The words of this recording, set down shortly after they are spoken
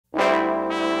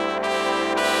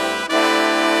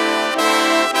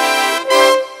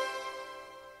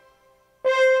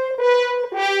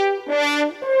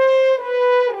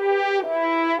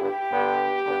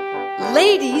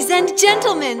and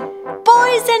gentlemen,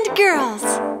 boys and girls,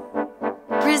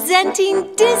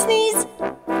 presenting Disney's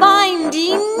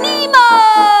Finding Nemo!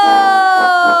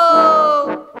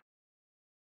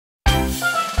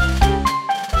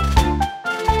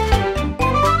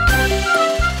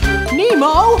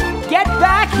 Nemo, get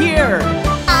back here!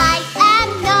 I am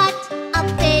not a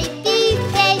baby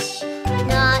fish,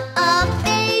 not a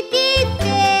baby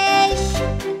fish.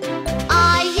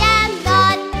 I am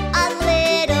not a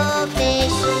little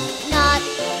fish, not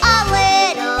a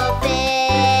little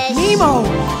fish. Nemo!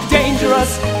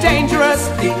 Dangerous, dangerous,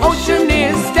 the ocean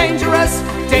is dangerous.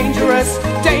 Dangerous,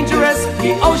 dangerous,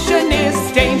 the ocean is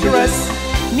dangerous.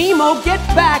 Nemo, get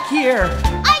back here!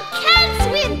 I can't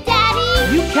swim,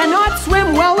 Daddy! You cannot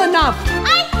swim well enough.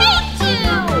 I hate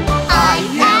you! I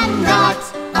am not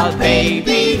a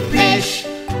baby fish,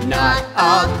 not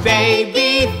a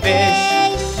baby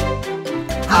fish.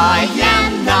 I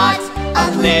am not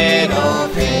a little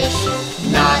fish,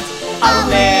 not a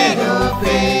little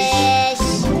fish.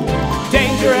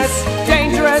 Dangerous,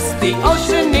 dangerous, the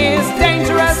ocean is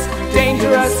dangerous.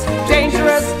 Dangerous,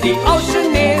 dangerous, the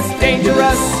ocean is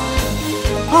dangerous.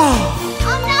 Oh,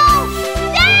 Oh no!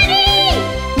 Daddy!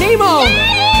 Nemo!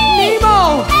 Daddy!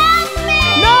 Nemo! Help me!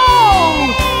 No!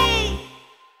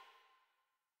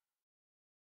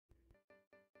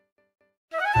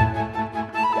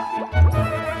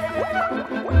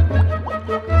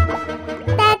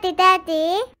 Daddy,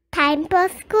 Daddy, time for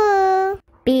school.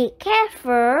 Be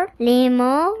careful,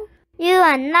 Nemo. You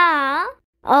are not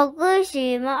a good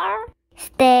swimmer.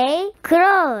 Stay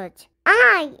close.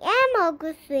 I am a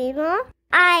good swimmer.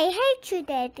 I hate you,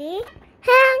 Daddy.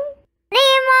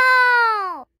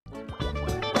 Nemo!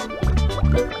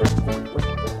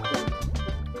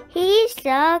 He's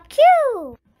so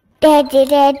cute. Daddy,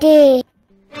 Daddy.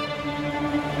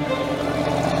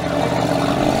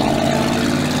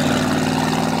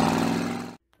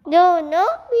 No,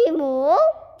 Nemo.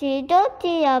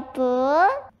 지도지 아픈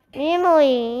Nemo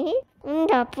in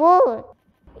the boat.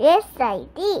 Yes, I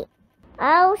did.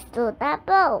 Out to the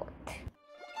boat.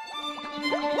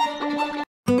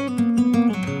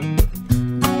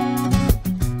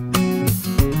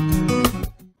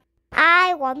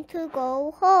 I want to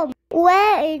go home.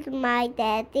 Where is my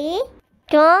daddy?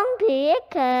 Don't be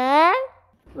scared.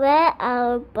 Where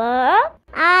are birds?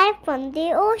 I'm from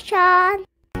the ocean.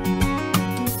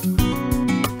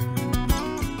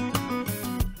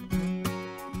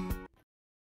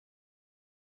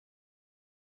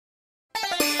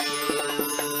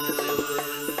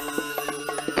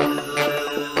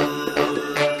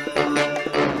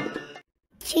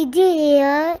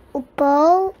 지지리얼,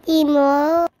 우보,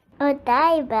 이모, a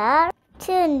diver,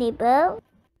 to Nemo.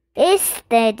 It's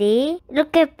Daddy.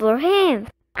 Looking for him.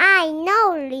 I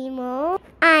know Nemo.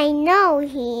 I know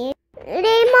him.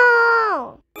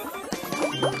 Nemo!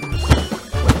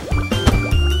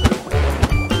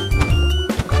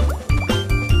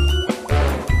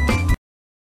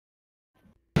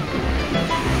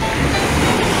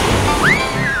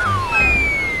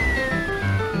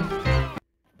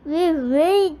 We're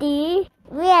ready.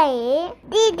 We're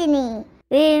Disney.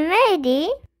 We're ready.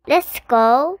 Let's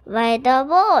go by the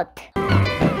boat.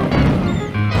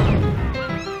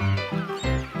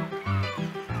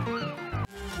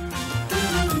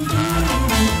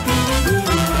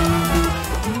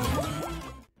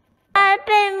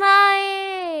 Open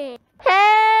my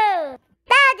help!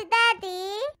 Daddy, Daddy,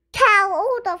 tell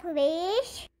all the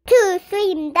fish to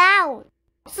swim down.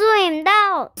 Swim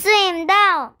down, swim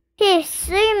down. He's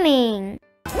swimming.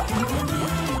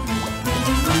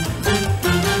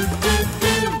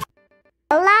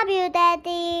 I love you,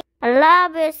 Daddy. I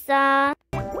love you, son.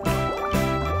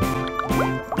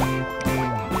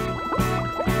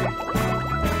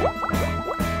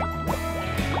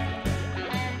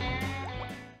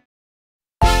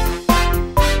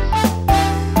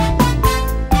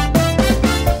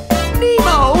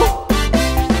 Nemo!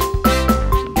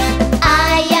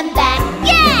 I am back,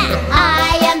 yeah!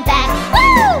 I am back,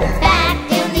 woo! Back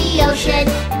in the ocean,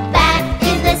 back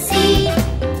in the sea.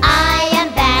 I am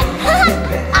back,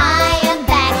 I am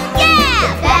back, yeah!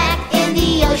 Back in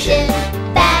the ocean,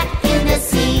 back in the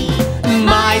sea.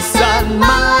 My son,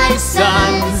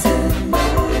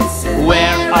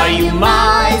 where are you,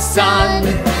 my son?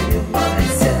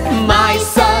 My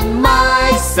son,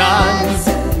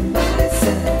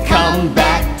 come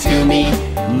back to me,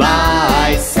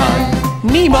 my son.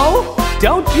 Nemo,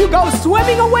 don't you go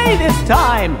swimming away this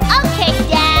time. Okay,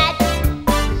 Dad.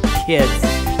 Kids.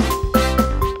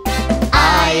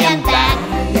 I am back,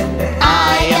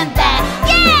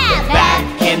 yeah!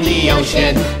 Back in the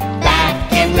ocean,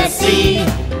 back in the sea.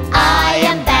 I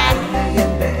am back,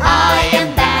 I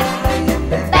am back,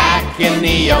 in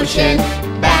the ocean,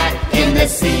 back in the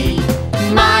sea.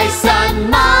 My son,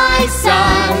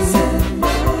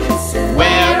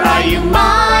 where are you,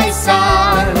 my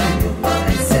son?